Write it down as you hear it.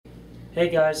Hey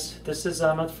guys, this is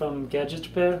Ahmed from Gadget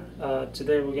Repair.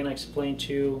 Today we're going to explain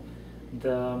to you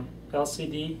the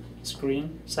LCD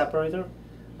screen separator.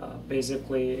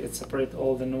 Basically it separates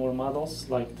all the newer models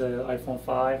like the iPhone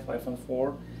 5, iPhone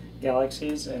 4,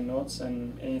 Galaxies and Notes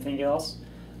and anything else.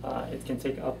 It can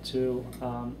take up to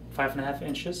 5.5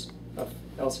 inches of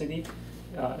LCD.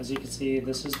 As you can see,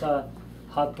 this is the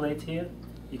hot plate here.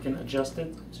 You can adjust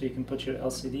it so you can put your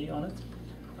LCD on it.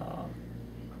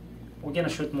 We're going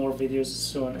to shoot more videos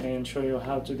soon and show you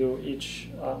how to do each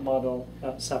model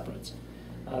separate.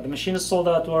 The machine is sold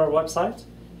out to our website.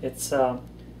 It's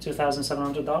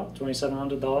 $2,700,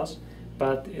 $2,700,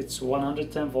 but it's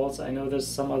 110 volts. I know there's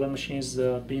some other machines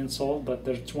being sold, but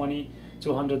they're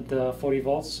 240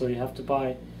 volts, so you have to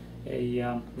buy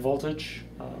a voltage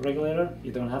regulator.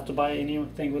 You don't have to buy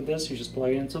anything with this, you just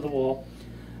plug it into the wall.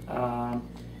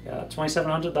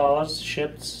 $2,700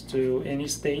 shipped to any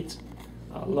state.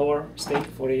 Lower state,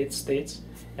 48 states,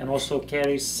 and also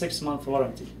carries 6-month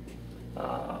warranty.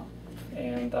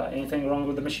 Anything wrong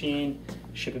with the machine,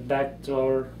 ship it back to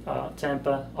our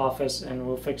Tampa office and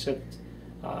we'll fix it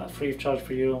free of charge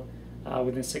for you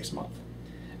within 6 months.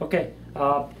 Okay,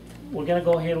 we're gonna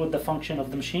go here with the function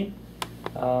of the machine.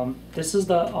 This is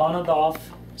the on and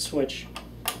off switch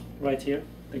right here,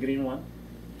 the green one,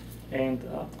 and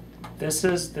this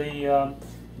is the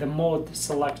mode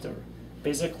selector.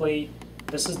 Basically,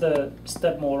 this is the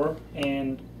step motor,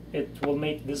 and it will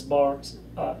make this bar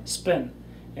spin,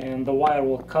 and the wire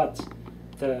will cut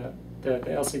the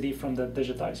LCD from the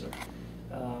digitizer.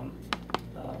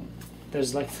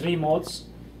 There's like 3 modes.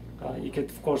 You could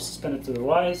of course spin it to the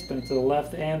right, spin it to the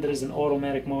left, and there is an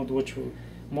automatic mode, which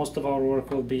most of our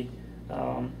work will be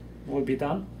done.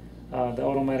 The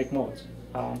automatic mode.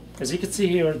 As you can see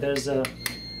here, there's a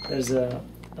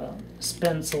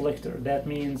spin selector. That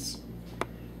means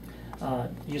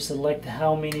you select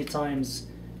how many times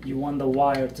you want the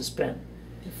wire to spin.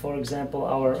 For example,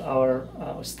 our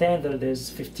standard is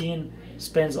 15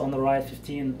 spins on the right,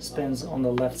 15 spins on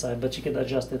the left side, but you could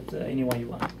adjust it any way you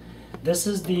want. This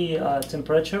is the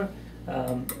temperature.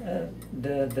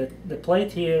 The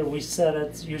plate here, we set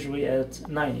it usually at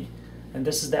 90, and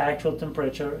this is the actual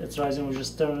temperature. It's rising. We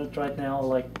just turned it right now,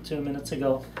 like 2 minutes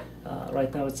ago.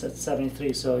 Right now it's at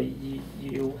 73, so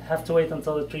you have to wait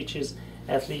until it reaches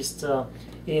at least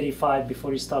 85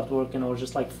 before you start working, or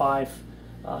just like 5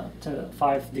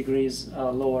 degrees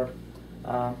lower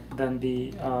than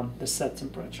the set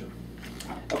temperature.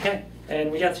 Okay,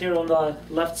 and we got here on the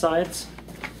left side,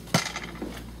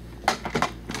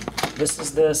 this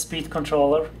is the speed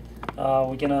controller.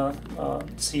 We're gonna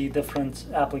see different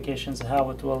applications,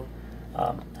 how it will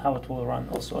run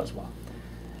also as well.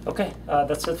 Okay,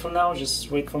 that's it for now. Just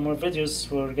wait for more videos.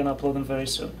 We're gonna upload them very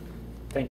soon.